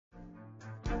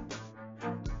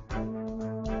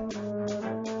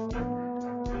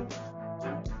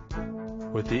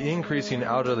With the increasing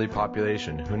elderly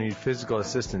population who need physical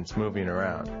assistance moving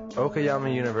around,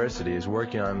 Okayama University is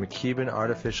working on a Makiban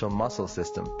artificial muscle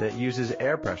system that uses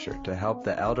air pressure to help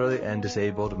the elderly and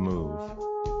disabled move.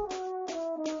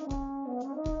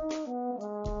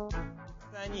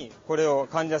 実際にこれを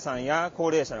患者さんや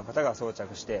高齢者の方が装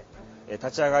着して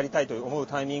立ち上がりたいと思う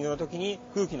タイミングの時に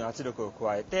空気の圧力を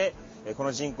加えてこ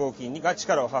の人工筋が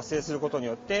力を発生することに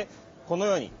よってこの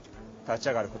ように立ち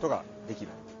上がることができ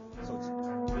る。そうです。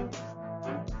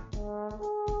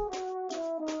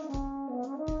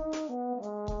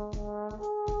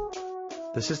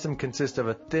The system consists of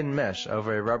a thin mesh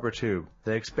over a rubber tube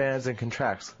that expands and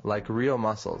contracts like real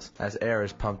muscles as air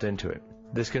is pumped into it.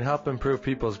 This can help improve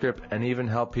people's grip and even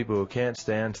help people who can't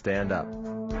stand up.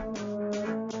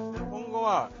 今後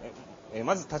は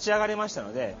まず立ち上がれました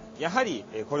ので、やはり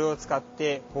これを使っ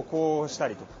て歩行をした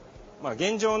りとか、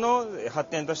現状の発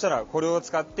展としたらこれを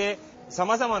使って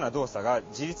様々な動作が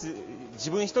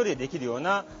自分一人でできるよう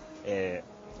な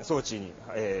装置に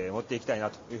持っていきたいな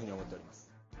というふうに思っております。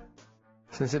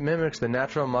Since it mimics the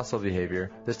natural muscle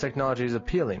behavior, this technology is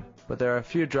appealing, but there are a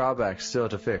few drawbacks still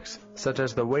to fix, such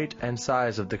as the weight and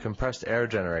size of the compressed air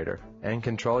generator and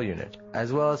control unit,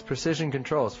 as well as precision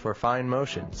controls for fine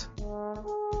motions.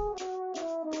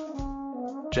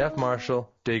 Jeff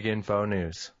Marshall, Dig Info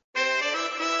News.